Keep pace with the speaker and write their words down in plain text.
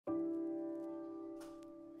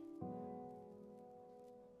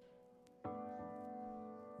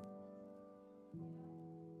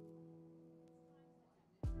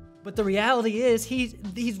But the reality is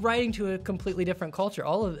he's writing to a completely different culture.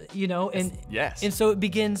 All of it, and Yes. And so it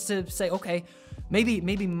begins to say, okay,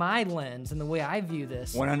 maybe my lens and the way I view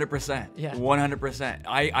this. 100%. Yeah. 100%.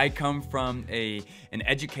 I come from an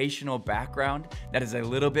educational background that is a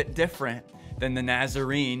little bit different than the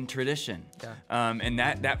Nazarene tradition. Yeah. And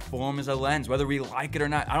that forms a lens, whether we like it or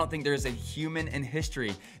not. I don't think there's a human in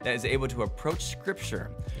history that is able to approach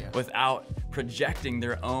Scripture without projecting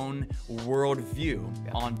their own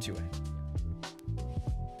worldview onto it.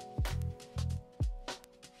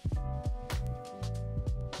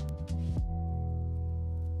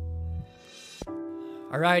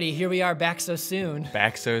 Alrighty, here we are back so soon.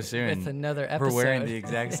 Back so soon. With another episode. We're wearing the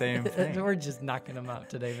exact same thing. We're just knocking them out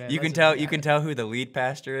today, man. You can tell who the lead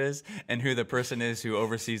pastor is and who the person is who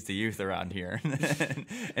oversees the youth around here.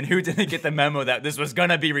 And who didn't get the memo that this was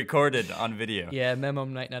gonna be recorded on video. Yeah, memo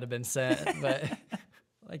might not have been sent, but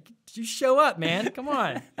you show up, man. Come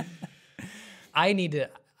on.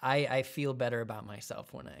 I feel better about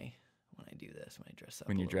myself when I do this, when I dress up.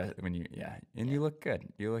 You look good.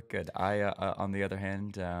 You look good. I, on the other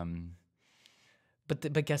hand,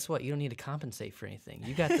 But guess what? You don't need to compensate for anything.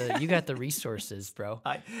 You got the resources, bro.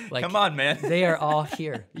 Come on, man. They are all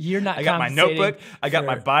here. You're not. I got my notebook. I got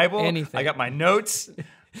my Bible. Anything. I got my notes.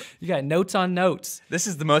 You got notes on notes. This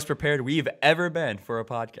is the most prepared we've ever been for a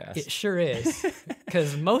podcast. It sure is,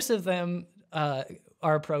 because most of them.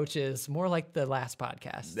 Our approach is more like the last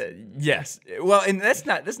podcast. Yes. Well, and that's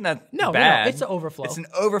not bad. No, it's an overflow. It's an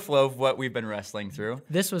overflow of what we've been wrestling through.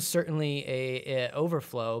 This was certainly a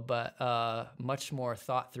overflow, but much more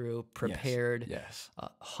thought through, prepared, yes.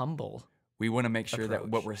 Humble. We want to make sure approach. that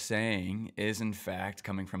what we're saying is in fact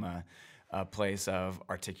coming from a place of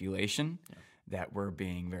articulation. Yeah. That we're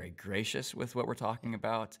being very gracious with what we're talking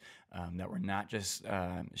about, that we're not just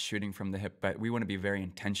shooting from the hip, but we want to be very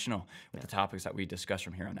intentional with the topics that we discuss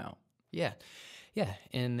from here on out. Yeah. Yeah,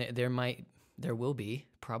 and there will be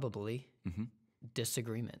probably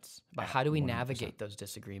disagreements about how do we 100%. Navigate those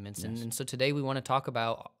disagreements. Yes. And so today we want to talk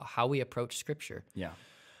about how we approach Scripture. Yeah.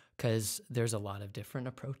 Because there's a lot of different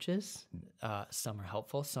approaches. Some are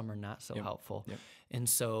helpful, some are not so helpful. Yep. And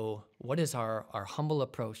so what is our humble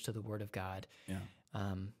approach to the Word of God?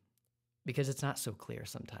 Yeah. Because it's not so clear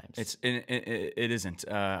sometimes. It isn't.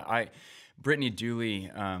 Brittany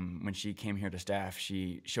Dooley, when she came here to staff,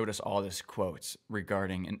 she showed us all these quotes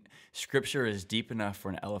regarding, and Scripture is deep enough for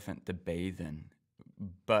an elephant to bathe in,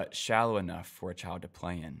 but shallow enough for a child to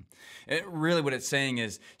play in. Really what it's saying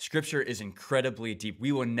is Scripture is incredibly deep.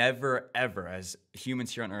 We will never, ever, as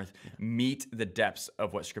humans here on earth, meet the depths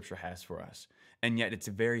of what Scripture has for us. And yet it's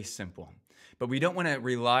very simple. But we don't want to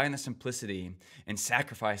rely on the simplicity and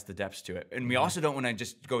sacrifice the depths to it. And we also don't want to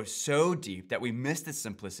just go so deep that we miss the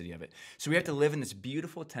simplicity of it. So we have to live in this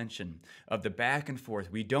beautiful tension of the back and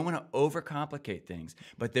forth. We don't want to overcomplicate things.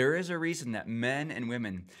 But there is a reason that men and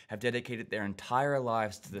women have dedicated their entire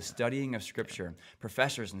lives to the studying of Scripture.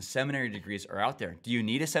 Professors and seminary degrees are out there. Do you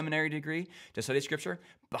need a seminary degree to study Scripture?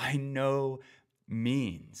 By no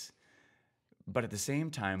means. But at the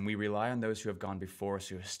same time, we rely on those who have gone before us,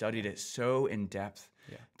 who have studied it so in depth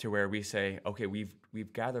to where we say, okay, we've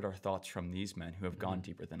gathered our thoughts from these men who have gone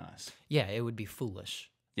deeper than us. Yeah, it would be foolish.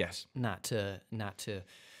 Yes. Not to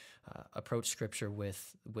approach Scripture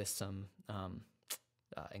with some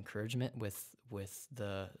encouragement, with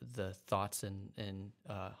the thoughts and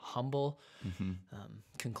humble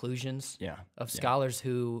conclusions of scholars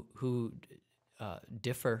who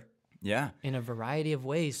differ. Yeah, in a variety of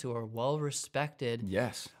ways, who are well respected.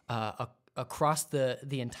 Yes, across the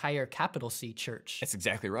entire capital C church. That's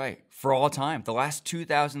exactly right. For all time, the last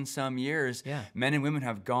 2,000 some years, men and women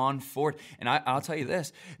have gone forward. And I'll tell you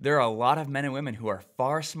this: there are a lot of men and women who are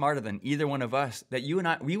far smarter than either one of us. That you and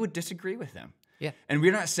I, we would disagree with them. Yeah. And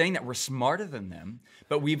we're not saying that we're smarter than them,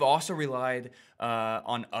 but we've also relied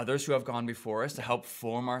on others who have gone before us to help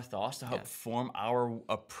form our thoughts, to help form our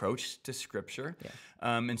approach to Scripture.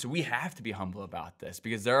 Yeah. And so we have to be humble about this,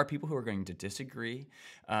 because there are people who are going to disagree,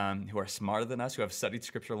 who are smarter than us, who have studied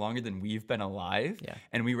Scripture longer than we've been alive,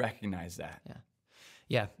 and we recognize that.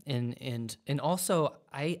 Yeah, and also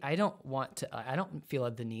I don't feel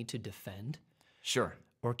the need to defend. Sure.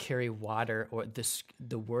 Or carry water, or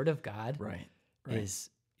the Word of God. Right. Is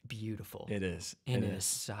beautiful. It is. And it is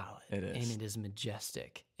solid. It is. And it is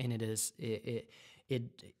majestic. And it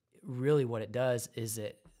really, what it does is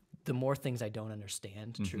the more things I don't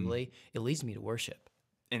understand, truly, it leads me to worship.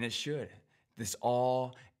 And it should. This awe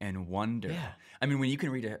and wonder. Yeah. I mean, when you can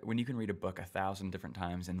read a book 1,000 different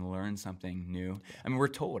times and learn something new. I mean, we're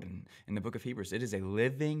told in the book of Hebrews, it is a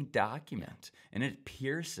living document, and it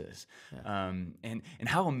pierces. Yeah. And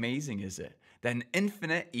how amazing is it that an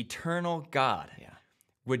infinite, eternal God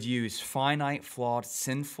would use finite, flawed,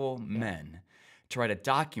 sinful men to write a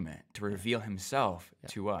document to reveal himself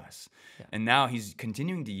to us. And now he's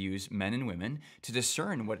continuing to use men and women to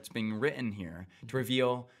discern what's being written here, to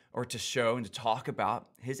reveal or to show and to talk about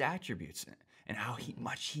his attributes and how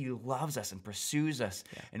much he loves us and pursues us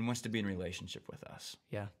and wants to be in relationship with us.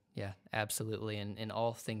 Yeah, absolutely. And in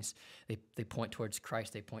all things, they point towards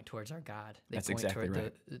Christ. They point towards our God. They That's point exactly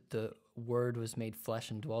toward right. the Word was made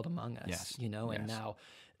flesh and dwelled among us, and now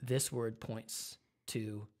this Word points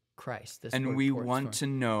to Christ. And we want to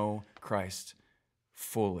know Christ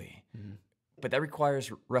fully. But that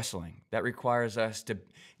requires wrestling. That requires us to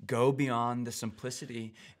go beyond the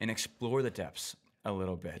simplicity and explore the depths a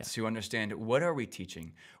little bit to understand, what are we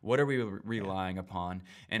teaching? What are we relying upon?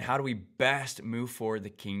 And how do we best move forward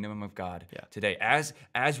the kingdom of God today as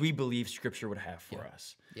we believe Scripture would have for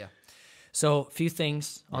us? So a few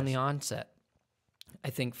things on the onset.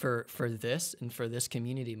 I think for this and for this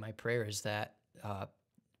community, my prayer is that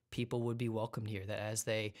people would be welcomed here, that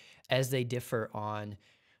as they differ on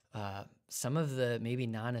some of the maybe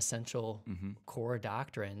non-essential core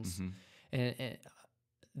doctrines, and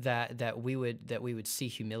that we would see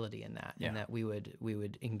humility in that, and that we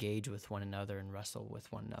would engage with one another and wrestle with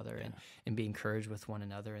one another, and be encouraged with one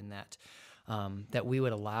another, and that we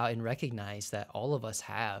would allow and recognize that all of us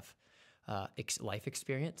have life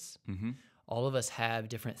experience. All of us have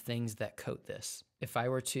different things that coat this. If I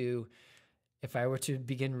were to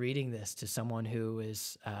begin reading this to someone who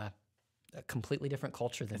is a completely different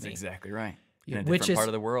culture than me, that's exactly right. In a different part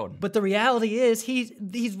of the world. But the reality is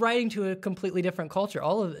he's writing to a completely different culture.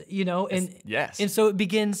 All of it, and so it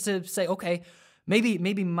begins to say, okay,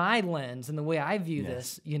 maybe my lens and the way I view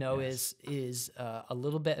this, is a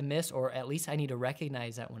little bit amiss, or at least I need to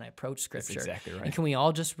recognize that when I approach Scripture. That's exactly right. And can we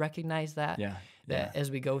all just recognize that? That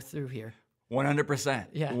as we go through here. 100%.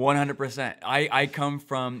 Yeah. 100%. I come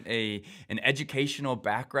from an educational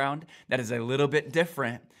background that is a little bit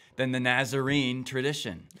different than the Nazarene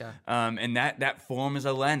tradition. And that forms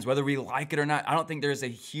a lens, whether we like it or not. I don't think there's a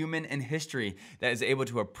human in history that is able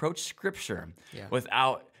to approach Scripture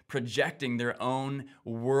without projecting their own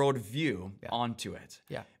worldview onto it.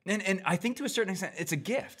 And I think to a certain extent, it's a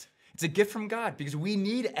gift. It's a gift from God, because we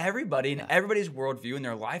need everybody and everybody's worldview and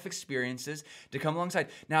their life experiences to come alongside.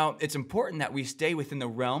 Now, it's important that we stay within the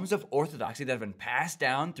realms of orthodoxy that have been passed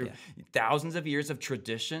down through thousands of years of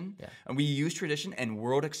tradition. And we use tradition and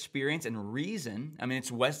world experience and reason. I mean,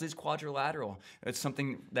 it's Wesley's quadrilateral. It's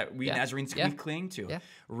something that we Nazarenes we cling to.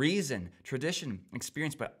 Reason, tradition,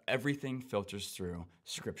 experience, but everything filters through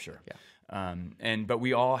Scripture. But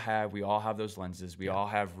we all have those lenses. We all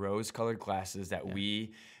have rose-colored glasses that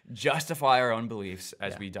we justify our own beliefs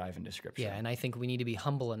as we dive into Scripture. And I think we need to be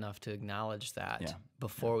humble enough to acknowledge that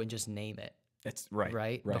before we just name it. That's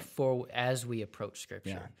right. Before, as we approach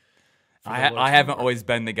Scripture. I haven't always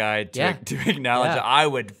been the guy to acknowledge that. I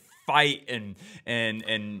would fight and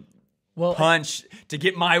punch to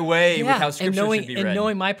get my way with how Scripture should be read. And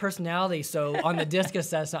knowing my personality, so on the DISC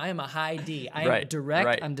assessment, I am a high D. I am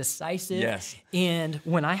direct, I'm decisive, and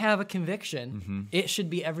when I have a conviction, it should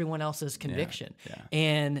be everyone else's conviction.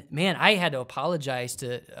 And man, I had to apologize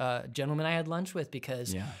to a gentleman I had lunch with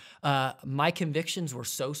because my convictions were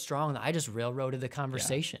so strong that I just railroaded the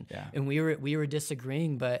conversation. And we were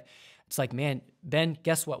disagreeing, but it's like, man, Ben,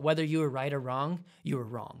 guess what? Whether you were right or wrong, you were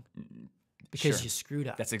wrong. Because you screwed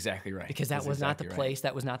up. That's exactly right. Because that was not the place,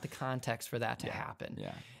 that was not the context for that to happen.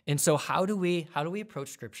 And so how do we approach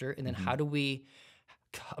Scripture, and then how do we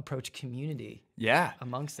approach community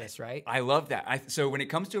amongst this, right? I love that. So when it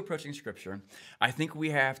comes to approaching Scripture, I think we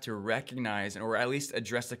have to recognize, or at least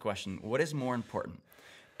address the question, what is more important?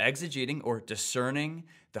 Exegeting or discerning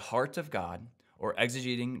the heart of God, or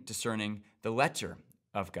discerning the letter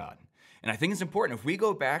of God? And I think it's important. If we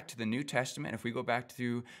go back to the New Testament, if we go back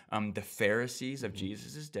to the Pharisees of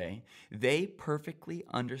Jesus' day, they perfectly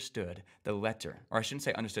understood the letter. Or I shouldn't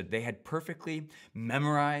say understood. They had perfectly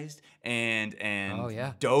memorized and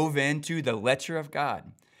dove into the letter of God.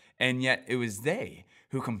 And yet it was they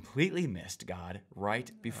who completely missed God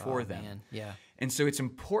right before them. Man. And so it's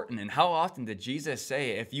important. And how often did Jesus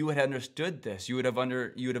say, if you had understood this, you would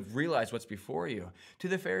have realized what's before you? To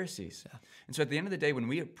the Pharisees. And so at the end of the day, when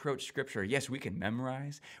we approach Scripture, yes, we can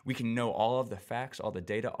memorize, we can know all of the facts, all the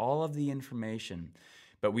data, all of the information,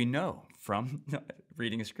 but we know from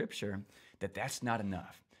reading Scripture that that's not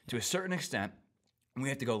enough. To a certain extent, we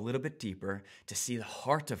have to go a little bit deeper to see the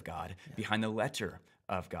heart of God behind the letter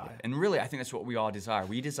of God. And really, I think that's what we all desire.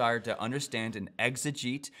 We desire to understand and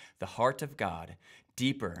exegete the heart of God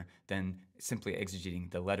deeper than simply exegeting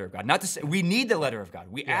the letter of God. Not to say we need the letter of God.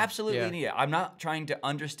 We absolutely need it. I'm not trying to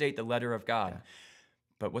understate the letter of God.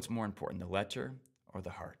 But what's more important, the letter or the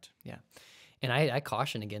heart? Yeah. And I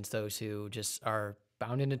caution against those who just are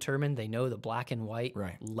bound and determined. They know the black and white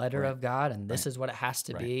letter of God, and this is what it has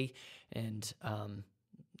to be. And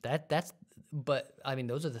but I mean,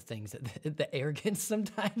 those are the things that the arrogance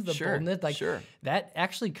sometimes, the boldness, like that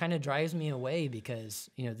actually kind of drives me away, because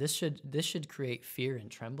this should create fear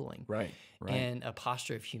and trembling, and a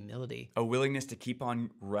posture of humility, a willingness to keep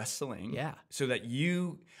on wrestling, so that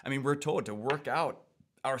we're told to work out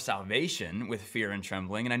our salvation with fear and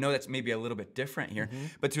trembling, and I know that's maybe a little bit different here,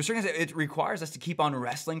 but to a certain extent, it requires us to keep on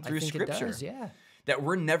wrestling through Scripture. It does, that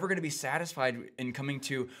we're never going to be satisfied in coming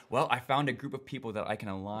to, well, I found a group of people that I can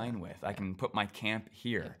align with. I can put my camp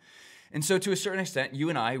here. And so to a certain extent, you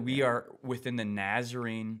and I, we are within the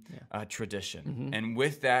Nazarene tradition. And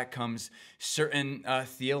with that comes certain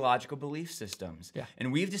theological belief systems.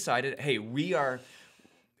 And we've decided, hey, we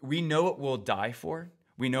know what we'll die for.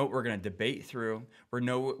 We know what we're going to debate through.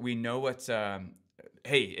 We know what's, hey,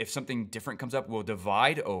 if something different comes up, we'll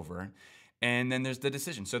divide over. And then there's the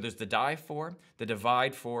decision. So there's the die for, the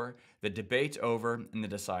divide for, the debate over, and the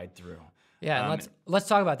decide through. Yeah, and let's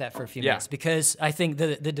talk about that for a few minutes, because I think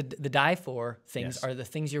the die for things are the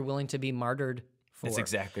things you're willing to be martyred for. That's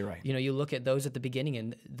exactly right. You look at those at the beginning,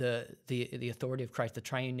 and the authority of Christ, the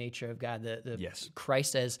triune nature of God, the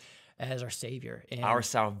Christ as our Savior, and our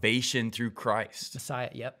salvation through Christ, Messiah.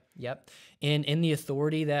 Yep. And in the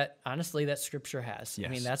authority that honestly that Scripture has. I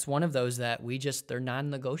mean, that's one of those that they're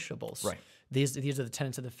non-negotiables. Right. These are the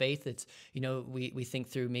tenets of the faith. It's we think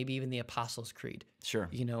through maybe even the Apostles' Creed.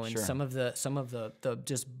 And some of the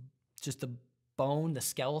just the bone, the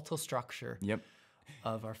skeletal structure.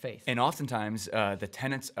 Of our faith. And oftentimes the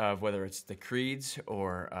tenets of whether it's the creeds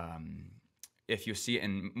or if you see it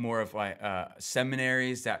in more of like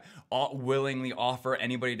seminaries that willingly offer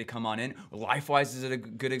anybody to come on in. LifeWise is a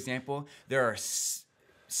good example. There are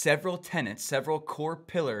several tenets, several core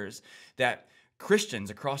pillars that Christians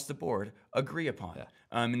across the board agree upon.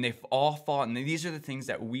 And they've all fought, and these are the things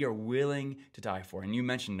that we are willing to die for. And you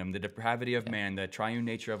mentioned them, the depravity of man, the triune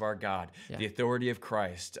nature of our God, the authority of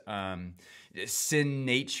Christ, sin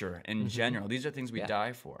nature in general. These are things we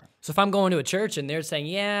die for. So if I'm going to a church and they're saying,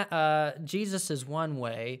 Jesus is one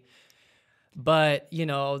way, but,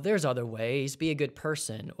 there's other ways, be a good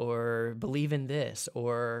person, or believe in this,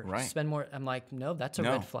 or spend more, I'm like, no, that's a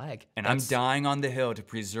red flag. And I'm dying on the hill to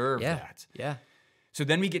preserve that. Yeah. So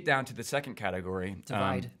then we get down to the second category.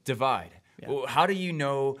 Divide. Well, how do you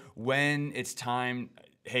know when it's time,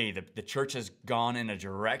 hey, the church has gone in a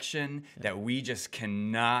direction that we just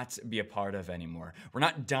cannot be a part of anymore? We're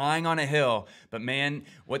not dying on a hill, but man,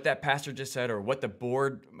 what that pastor just said, or what the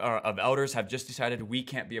board of elders have just decided, we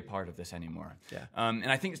can't be a part of this anymore. And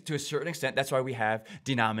I think to a certain extent, that's why we have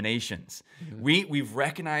denominations. We've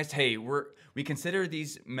recognized, hey, we consider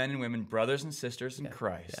these men and women brothers and sisters in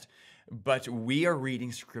Christ. But we are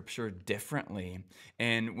reading Scripture differently.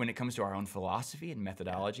 And when it comes to our own philosophy and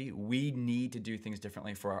methodology, we need to do things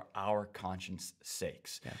differently for our conscience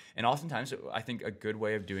sakes. And oftentimes, I think a good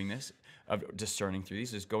way of doing this, of discerning through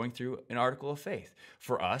these, is going through an article of faith.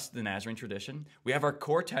 For us, the Nazarene tradition, we have our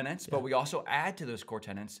core tenets, but we also add to those core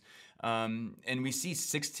tenets. And we see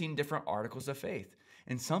 16 different articles of faith.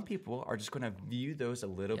 And some people are just going to view those a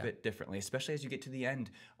little bit differently, especially as you get to the end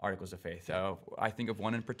articles of faith. I think of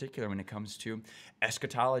one in particular when it comes to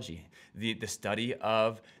eschatology, the study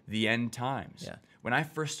of the end times. When I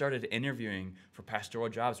first started interviewing for pastoral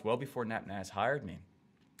jobs, well before NapNaz hired me,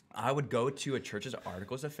 I would go to a church's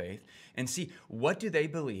articles of faith and see what do they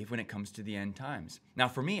believe when it comes to the end times. Now,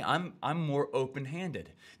 for me, I'm more open-handed.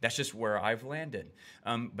 That's just where I've landed.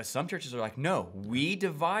 But some churches are like, no, we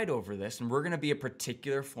divide over this, and we're going to be a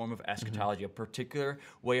particular form of eschatology, a particular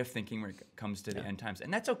way of thinking when it comes to the end times.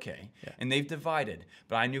 And that's okay. And they've divided.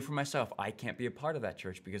 But I knew for myself, I can't be a part of that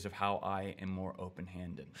church because of how I am more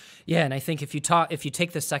open-handed. Yeah, and I think if you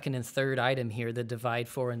take the second and third item here, the divide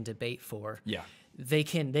for and debate for, they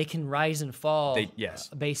can rise and fall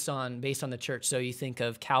based on the church. So you think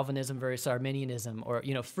of Calvinism versus Arminianism, or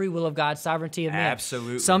free will of God, sovereignty of man.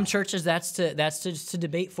 Absolutely. Some churches that's to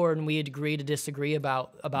debate for, and we agree to disagree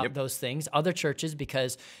about those things. Other churches,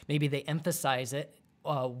 because maybe they emphasize it,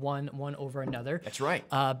 one over another. That's right.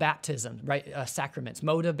 Baptism, right? Sacraments,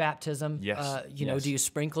 mode of baptism. Yes. You know, do you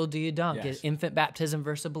sprinkle? Do you dunk? Yes. Infant baptism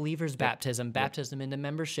versus believer's baptism. Baptism into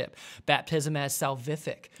membership. Baptism as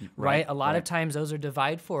salvific. Right. A lot of times those are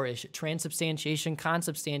divide for transubstantiation,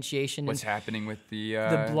 consubstantiation. What's happening with the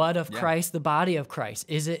blood of Christ, the body of Christ?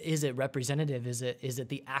 Is it representative? Is it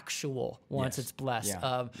the actual once it's blessed?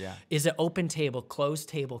 Is it open table, closed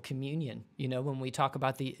table, communion? You know, when we talk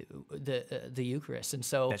about the Eucharist. And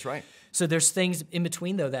so that's right. So there's things in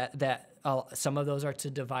between though that some of those are to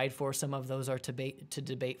divide for, some of those are to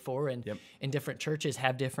debate for, and different churches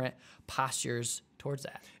have different postures towards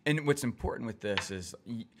that. And what's important with this is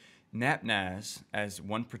NapNaz as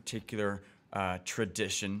one particular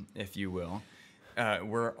tradition, if you will.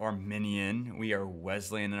 We're Arminian. We are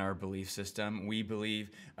Wesleyan in our belief system. We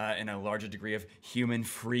believe in a larger degree of human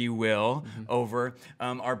free will over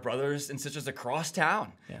our brothers and sisters across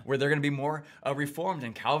town, where they're going to be more reformed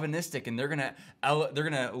and Calvinistic, and they're going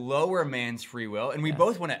to lower man's free will. And we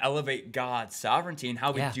both want to elevate God's sovereignty, and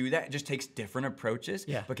how we do that it just takes different approaches.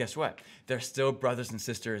 But guess what? They're still brothers and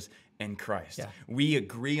sisters in Christ. We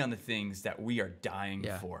agree on the things that we are dying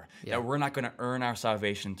for, that we're not going to earn our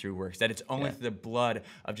salvation through works, that it's only through the blood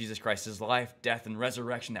of Jesus Christ, his life, death, and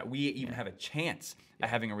resurrection, that we even have a chance at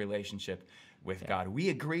having a relationship with God. We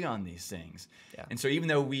agree on these things. And so even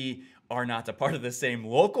though we are not a part of the same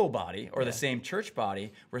local body or the same church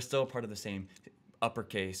body, we're still a part of the same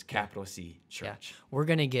uppercase, capital C church. We're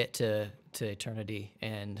going to get to eternity,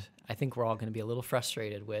 and I think we're all going to be a little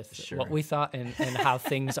frustrated with what we thought and how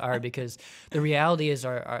things are, because the reality is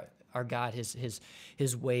our God,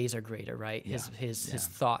 his ways are greater, right? His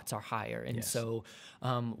thoughts are higher, and so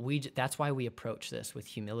that's why we approach this with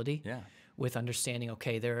humility. With understanding,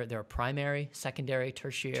 okay, there are primary, secondary,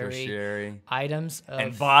 tertiary items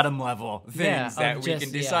and bottom level things that we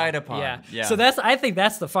can decide upon. So I think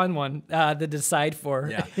that's the fun one, the decide for.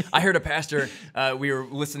 I heard a pastor. We were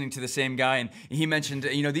listening to the same guy, and he mentioned,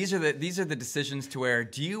 these are the decisions to where,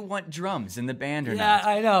 do you want drums in the band or not?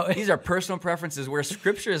 I know. These are personal preferences where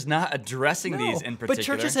Scripture is not addressing these in particular. But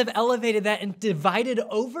churches have elevated that and divided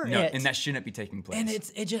over it, and that shouldn't be taking place. And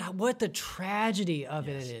it's just what the tragedy of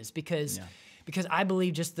it is, because I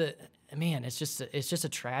believe it's just a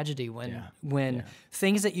tragedy when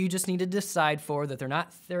things that you just need to decide for, that they're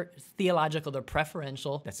not theological, they're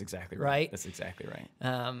preferential. That's exactly right. That's exactly right.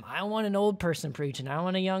 I want an old person preaching. I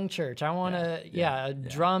want a young church. I want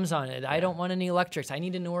drums on it. I don't want any electrics. I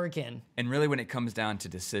need an organ. And really, when it comes down to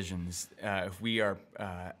decisions, if we are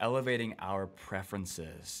elevating our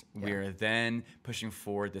preferences, we are then pushing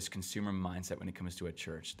forward this consumer mindset when it comes to a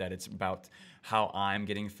church, that it's about how I'm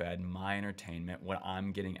getting fed, my entertainment, what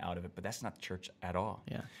I'm getting out of it. But that's not church at all.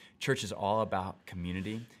 Church is all about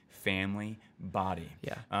community, family, body.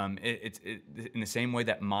 It's in the same way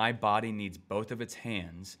that my body needs both of its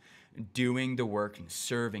hands doing the work and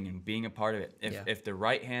serving and being a part of it. If the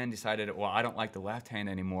right hand decided, well, I don't like the left hand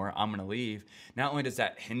anymore, I'm going to leave, not only does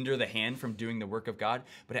that hinder the hand from doing the work of God,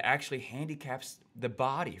 but it actually handicaps the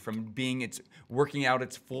body from working out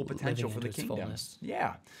its full potential for the kingdom. Fullness.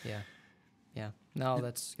 No,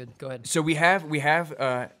 that's good. Go ahead. So we have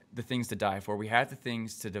the things to die for. We have the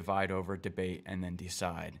things to divide over, debate, and then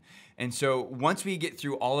decide. And so once we get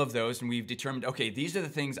through all of those and we've determined, okay, these are the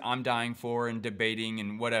things I'm dying for and debating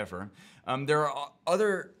and whatever, there are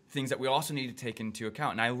other things that we also need to take into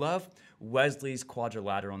account. And I love Wesley's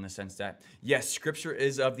quadrilateral in the sense that, yes, Scripture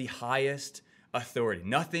is of the highest authority.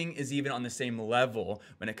 Nothing is even on the same level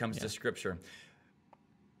when it comes to Scripture.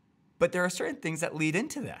 But there are certain things that lead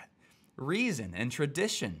into that. Reason and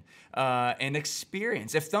tradition and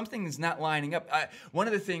experience. If something is not lining up, one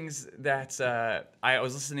of the things that I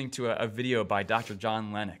was listening to a video by Dr.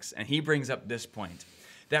 John Lennox, and he brings up this point,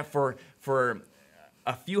 that for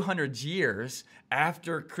a few hundred years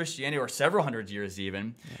after Christianity, or several hundred years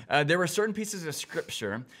even, there were certain pieces of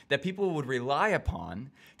Scripture that people would rely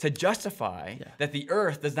upon to justify that the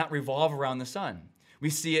earth does not revolve around the sun. We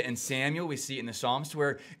see it in Samuel, we see it in the Psalms,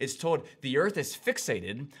 where it's told the earth is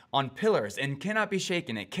fixated on pillars and cannot be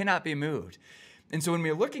shaken, it cannot be moved. And so when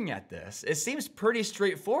we're looking at this, it seems pretty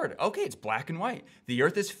straightforward. Okay, it's black and white. The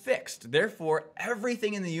earth is fixed. Therefore,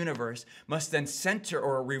 everything in the universe must then center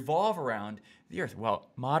or revolve around the earth. Well,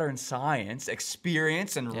 modern science,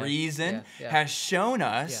 experience, and reason has shown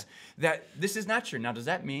us that this is not true. Now, does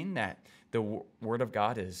that mean that the Word of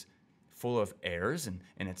God is full of errors and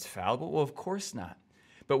it's fallible? Well, of course not.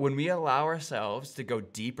 But when we allow ourselves to go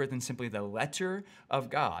deeper than simply the letter of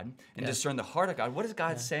God and discern the heart of God, what is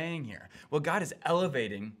God saying here? Well, God is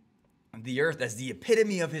elevating the earth as the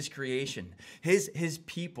epitome of his creation, his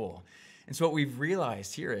people, And so what we've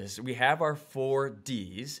realized here is we have our 4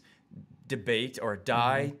 Ds, debate or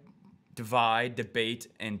die, divide, debate,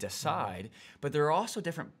 and decide. But there are also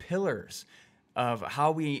different pillars of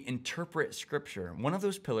how we interpret Scripture. One of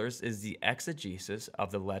those pillars is the exegesis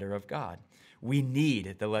of the letter of God. We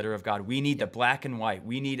need the letter of God. We need the black and white.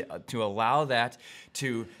 We need to allow that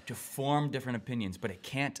to form different opinions, but it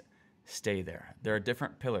can't stay there. There are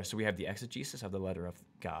different pillars. So we have the exegesis of the letter of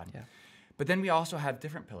God. Yeah. But then we also have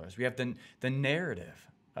different pillars. We have the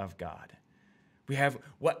narrative of God. We have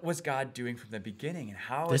what was God doing from the beginning and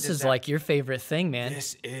how this is like your favorite thing, man.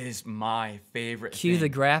 This is my favorite Cue thing. the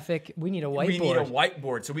graphic. We need a whiteboard. We need a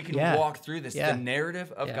whiteboard so we can walk through this. The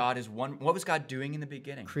narrative of God is one. What was God doing in the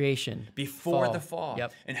beginning? Creation. Before the fall.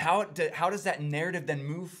 Yep. And how does that narrative then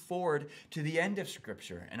move forward to the end of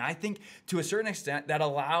Scripture? And I think to a certain extent that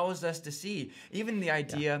allows us to see even the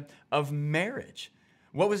idea of marriage.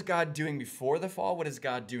 What was God doing before the fall? What is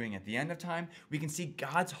God doing at the end of time? We can see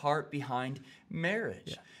God's heart behind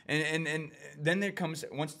marriage. Yeah. And then there comes,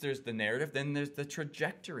 once there's the narrative, then there's the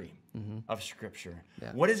trajectory of Scripture.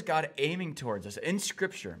 Yeah. What is God aiming towards us? In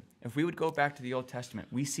Scripture, if we would go back to the Old Testament,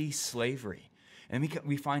 we see slavery. And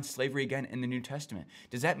we find slavery again in the New Testament.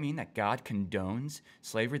 Does that mean that God condones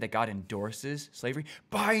slavery, that God endorses slavery?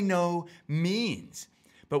 By no means.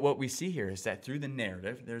 But what we see here is that through the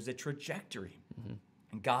narrative, there's a trajectory.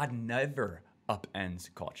 And God never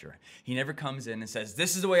upends culture. He never comes in and says,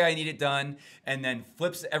 this is the way I need it done, and then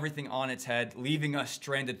flips everything on its head, leaving us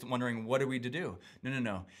stranded wondering, what are we to do?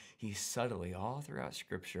 No. He subtly, all throughout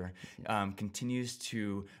Scripture, continues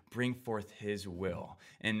to bring forth his will.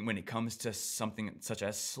 And when it comes to something such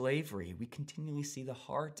as slavery, we continually see the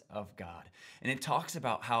heart of God. And it talks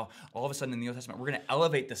about how all of a sudden in the Old Testament, we're going to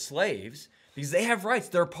elevate the slaves because they have rights.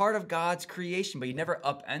 They're part of God's creation, but he never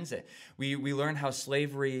upends it. We learn how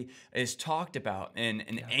slavery is talked about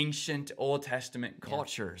in ancient Old Testament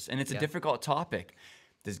cultures, and it's a difficult topic.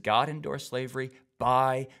 Does God endorse slavery?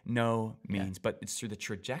 By no means, but it's through the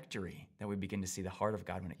trajectory that we begin to see the heart of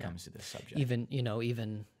God when it comes to this subject.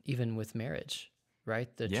 Even with marriage,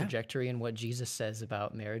 right? The trajectory and what Jesus says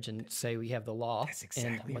about marriage, and say we have the law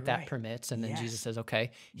and what that permits, and then Jesus says,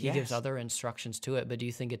 okay, he gives other instructions to it, but do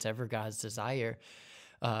you think it's ever God's desire?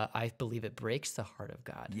 I believe it breaks the heart of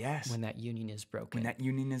God when that union is broken.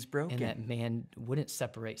 And that man wouldn't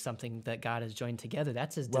separate something that God has joined together.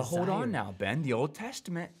 That's his desire. Well, hold on now, Ben. The Old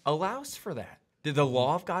Testament allows for that. The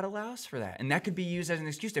law of God allows for that. And that could be used as an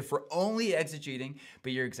excuse if we're only exegeting,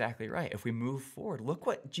 but you're exactly right. If we move forward, look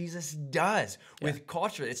what Jesus does with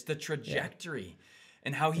culture. It's the trajectory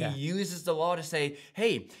and how he uses the law to say,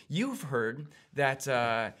 hey, you've heard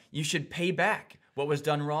that you should pay back what was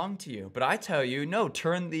done wrong to you. But I tell you, no,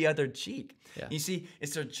 turn the other cheek. Yeah. You see,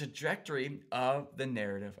 it's a trajectory of the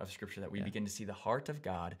narrative of Scripture that we begin to see the heart of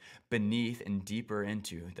God beneath and deeper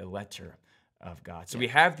into the letter of God. So we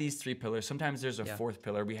have these 3 pillars. Sometimes there's a 4th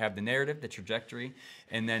pillar. We have the narrative, the trajectory,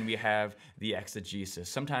 and then we have the exegesis.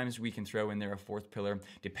 Sometimes we can throw in there a 4th pillar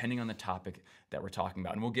depending on the topic that we're talking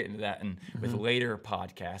about. And we'll get into that with later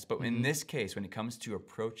podcasts. But in this case, when it comes to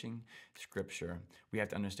approaching Scripture, we have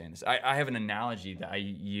to understand this. I have an analogy that I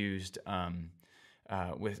used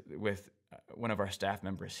with one of our staff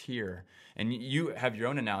members here. And you have your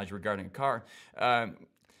own analogy regarding a car.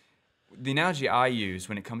 The analogy I use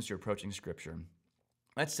when it comes to approaching Scripture,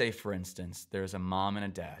 let's say, for instance, there's a mom and a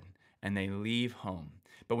dad, and they leave home.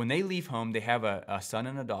 But when they leave home, they have a son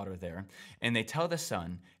and a daughter there, and they tell the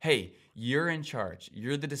son, hey, you're in charge.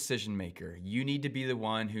 You're the decision maker. You need to be the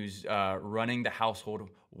one who's running the household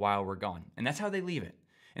while we're gone. And that's how they leave it.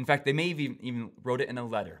 In fact, they may have even wrote it in a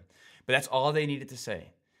letter, but that's all they needed to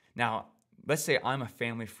say. Now, let's say I'm a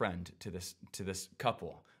family friend to this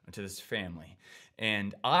couple, to this family.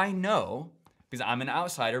 And I know, because I'm an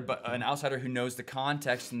outsider, but an outsider who knows the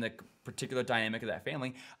context and the particular dynamic of that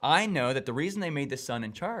family, I know that the reason they made the son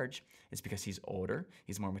in charge is because he's older,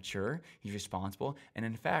 he's more mature, he's responsible, and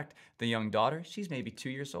in fact, the young daughter, she's maybe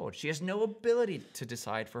 2 years old. She has no ability to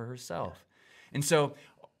decide for herself. And so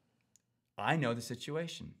I know the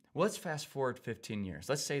situation. Well, let's fast forward 15 years.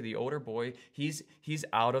 Let's say the older boy, he's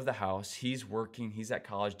out of the house, he's working, he's at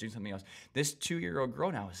college doing something else. This 2-year-old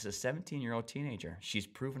girl now is a 17-year-old teenager. She's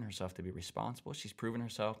proven herself to be responsible. She's proven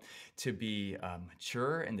herself to be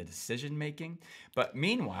mature in the decision-making. But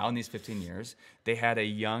meanwhile, in these 15 years, they had a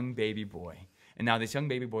young baby boy. And now this young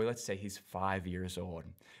baby boy, let's say he's 5 years old.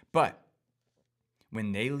 But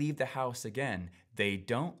when they leave the house again, they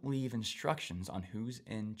don't leave instructions on who's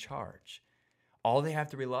in charge. All they have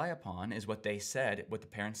to rely upon is what they said, what the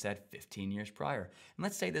parents said 15 years prior. And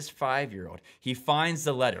let's say this 5-year-old, he finds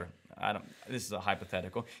the letter. This is a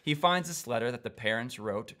hypothetical. He finds this letter that the parents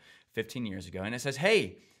wrote 15 years ago, and it says,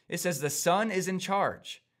 hey, it says the son is in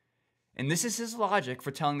charge. And this is his logic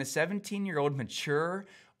for telling the 17-year-old mature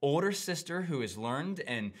older sister who has learned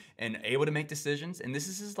and able to make decisions. And this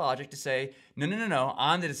is his logic to say, no,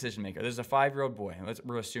 I'm the decision maker. There's a 5-year-old boy.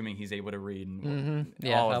 We're assuming he's able to read and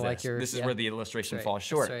all of this. This is where the illustration falls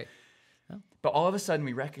short. That's right. Oh. But all of a sudden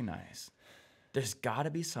we recognize there's got to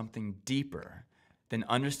be something deeper than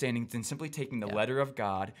understanding, than simply taking the letter of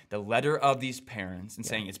God, the letter of these parents, and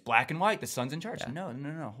saying it's black and white, the son's in charge. Yeah.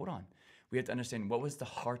 No, hold on. We have to understand what was the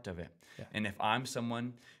heart of it. Yeah. And if I'm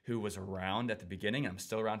someone who was around at the beginning, I'm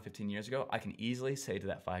still around 15 years ago, I can easily say to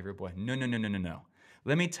that 5-year-old boy, no.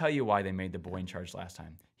 Let me tell you why they made the boy in charge last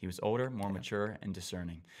time. He was older, more mature, and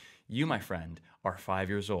discerning. You, my friend, are 5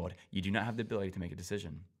 years old. You do not have the ability to make a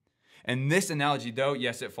decision. And this analogy, though,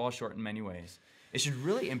 yes, it falls short in many ways. It should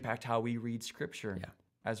really impact how we read Scripture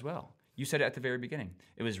as well. You said it at the very beginning.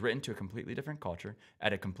 It was written to a completely different culture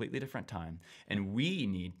at a completely different time. And we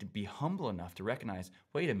need to be humble enough to recognize,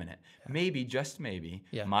 wait a minute, maybe, just maybe,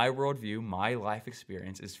 my worldview, my life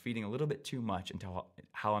experience is feeding a little bit too much into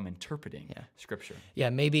how I'm interpreting Scripture. Yeah,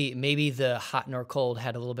 maybe the hot nor cold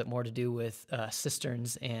had a little bit more to do with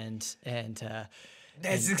cisterns and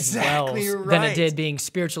that's exactly wells right. than it did being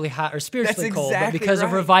spiritually hot or spiritually That's cold. Exactly But because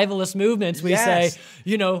of revivalist movements, we say,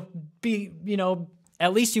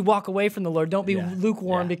 at least you walk away from the Lord. Don't be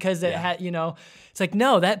lukewarm because it had, it's like,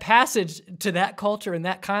 no, that passage to that culture and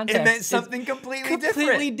that context. It meant something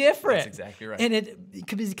completely different. That's exactly right. And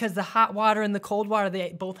because the hot water and the cold water,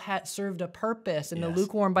 they both had served a purpose. And the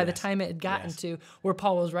lukewarm, by the time it had gotten to where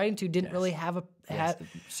Paul was writing to, didn't really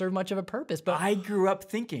serve much of a purpose. But I grew up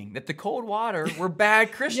thinking that the cold water were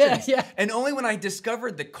bad Christians. And only when I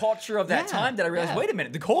discovered the culture of that time did I realize, wait a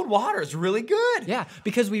minute, the cold water is really good. Yeah,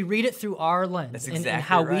 because we read it through our lens and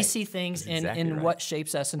how we see things and what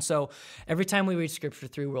shapes us. And so every time we read Scripture,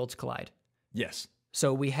 three worlds collide. Yes.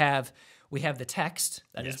 So we have the text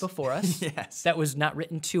that is before us. That was not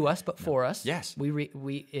written to us, but for us. Yes.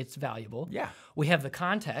 It's valuable. Yeah. We have the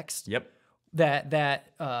context. Yep.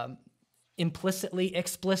 That implicitly,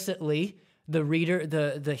 explicitly, the reader,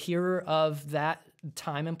 the hearer of that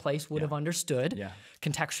time and place would have understood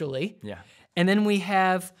contextually. Yeah. And then we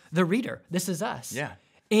have the reader. This is us. Yeah.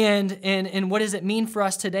 And what does it mean for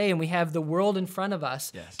us today? And we have the world in front of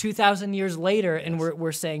us 2,000 years later, and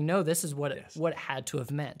we're saying, no, this is what it had to have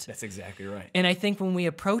meant. That's exactly right. And I think when we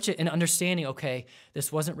approach it and understanding, okay,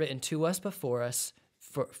 this wasn't written to us, but for us,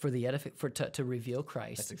 to reveal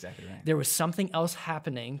Christ. That's exactly right. There was something else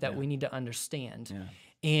happening that we need to understand.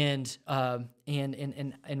 Yeah.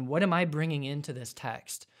 And what am I bringing into this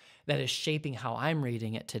text that is shaping how I'm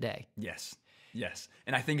reading it today? Yes.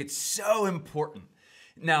 And I think it's so important.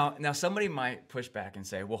 Now somebody might push back and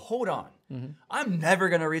say, well, hold on. I'm never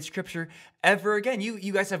going to read Scripture ever again.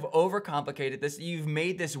 You guys have overcomplicated this. You've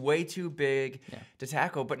made this way too big to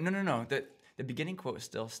tackle. But no. The beginning quote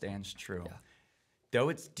still stands true. Yeah. Though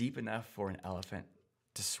it's deep enough for an elephant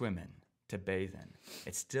to swim in, to bathe in,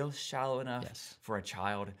 it's still shallow enough for a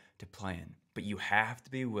child to play in. But you have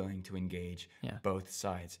to be willing to engage both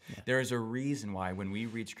sides. Yeah. There is a reason why when we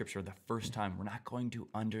read Scripture the first time, we're not going to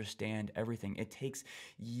understand everything. It takes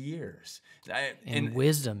years. And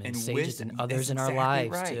wisdom and sages and others in our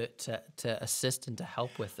lives to assist and to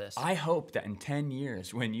help with this. I hope that in 10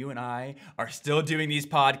 years, when you and I are still doing these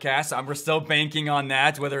podcasts, we're still banking on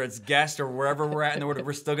that, whether it's guest or wherever we're at in the world,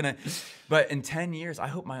 we're still going to. But in 10 years, I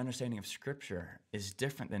hope my understanding of Scripture is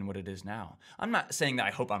different than what it is now. I'm not saying that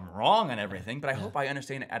I hope I'm wrong on everything, but I hope I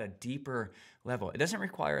understand it at a deeper level. It doesn't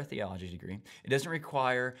require a theology degree. It doesn't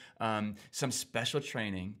require some special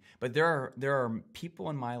training. But there are people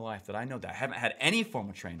in my life that I know that haven't had any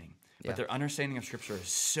formal training, but their understanding of Scripture is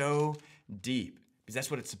so deep because that's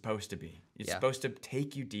what it's supposed to be. It's supposed to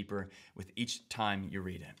take you deeper with each time you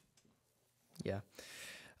read it. Yeah.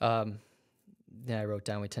 Then I wrote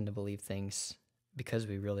down we tend to believe things because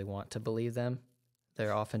we really want to believe them.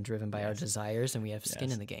 They're often driven by our desires, and we have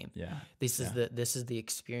skin in the game. Yeah, this is the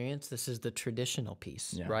experience. This is the traditional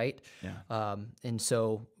piece, right? Yeah. And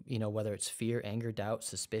so whether it's fear, anger, doubt,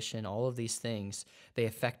 suspicion, all of these things, they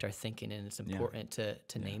affect our thinking, and it's important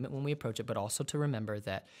to name it when we approach it, but also to remember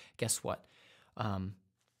that guess what,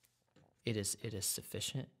 it is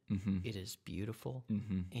sufficient. Mm-hmm. It is beautiful,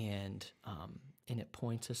 and it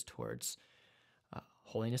points us towards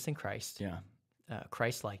holiness in Christ. Yeah.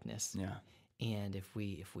 Christ-likeness. Yeah. And if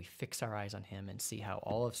we fix our eyes on Him and see how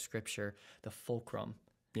all of Scripture, the fulcrum,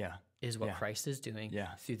 is what Christ is doing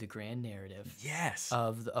through the grand narrative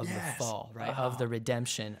of the fall, right? Of the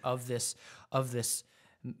redemption of this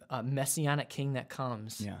messianic King that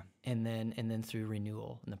comes, and then through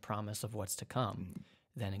renewal and the promise of what's to come.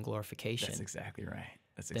 then in glorification. That's exactly right.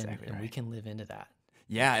 That's exactly right. And we can live into that.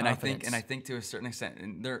 Yeah, and I think to a certain extent,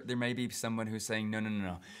 and there may be someone who's saying,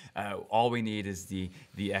 no. All we need is the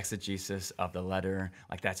exegesis of the letter.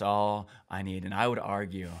 Like, that's all I need. And I would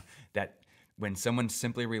argue that when someone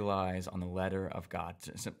simply relies on the letter of God,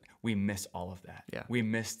 we miss all of that. Yeah. We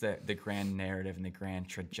miss the grand narrative and the grand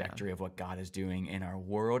trajectory of what God is doing in our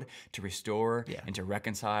world to restore and to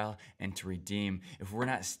reconcile and to redeem. If we're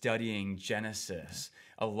not studying Genesis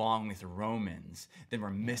along with Romans, then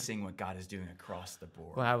we're missing what God is doing across the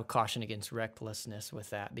board. Well, I would caution against recklessness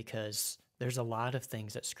with that, because there's a lot of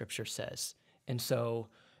things that Scripture says. And so,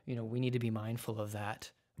 we need to be mindful of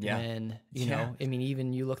that. Yeah. And,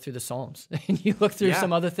 even you look through the Psalms and you look through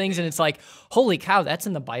some other things, and it's like, holy cow, that's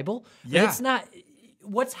in the Bible? But it's not,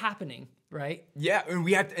 what's happening, right? Yeah, and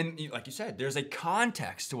we have to, and like you said, there's a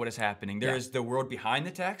context to what is happening. There is the world behind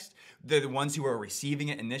the text, the ones who are receiving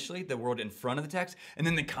it initially, the world in front of the text, and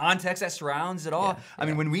then the context that surrounds it all. I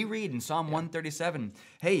mean, when we read in Psalm 137,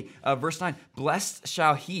 verse 9, blessed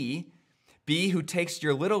shall he be who takes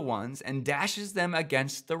your little ones and dashes them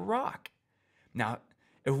against the rock. Now,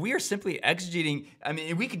 if we are simply exegeting,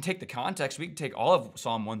 we can take the context, we can take all of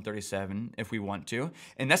Psalm 137 if we want to,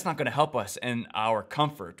 and that's not going to help us in our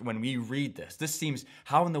comfort when we read this. This seems,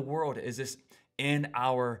 how in the world is this in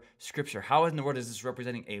our Scripture? How in the world is this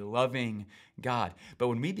representing a loving God? But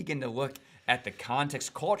when we begin to look at the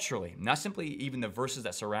context culturally, not simply even the verses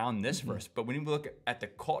that surround this verse, but when we look at the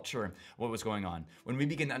culture, what was going on, when we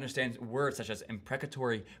begin to understand words such as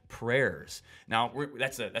imprecatory prayers. Now,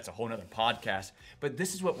 that's a whole other podcast, but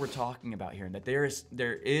this is what we're talking about here, that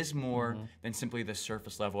there is more than simply the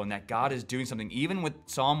surface level, and that God is doing something, even with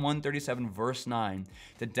Psalm 137, verse 9,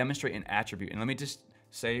 to demonstrate an attribute. And let me just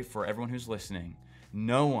say for everyone who's listening,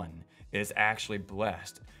 no one is actually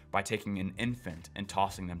blessed by taking an infant and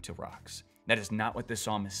tossing them to rocks. That is not what this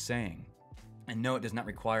psalm is saying. And no, it does not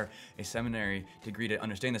require a seminary degree to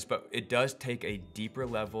understand this, but it does take a deeper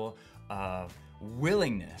level of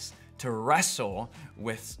willingness to wrestle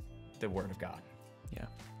with the Word of God.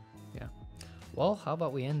 Yeah. Well, how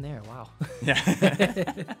about we end there? Wow.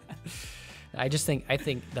 Yeah. I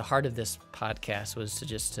think the heart of this podcast was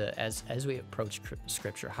to as we approach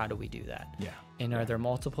Scripture, how do we do that? Yeah. And are there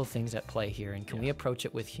multiple things at play here? And can we approach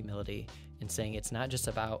it with humility and saying it's not just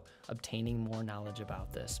about obtaining more knowledge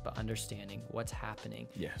about this, but understanding what's happening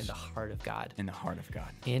in the heart of God. In the heart of God.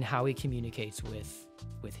 And how he communicates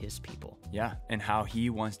with his people. Yeah, and how he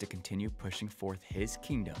wants to continue pushing forth his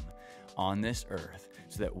kingdom on this earth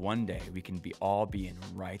so that one day we can all be in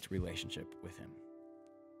right relationship with him.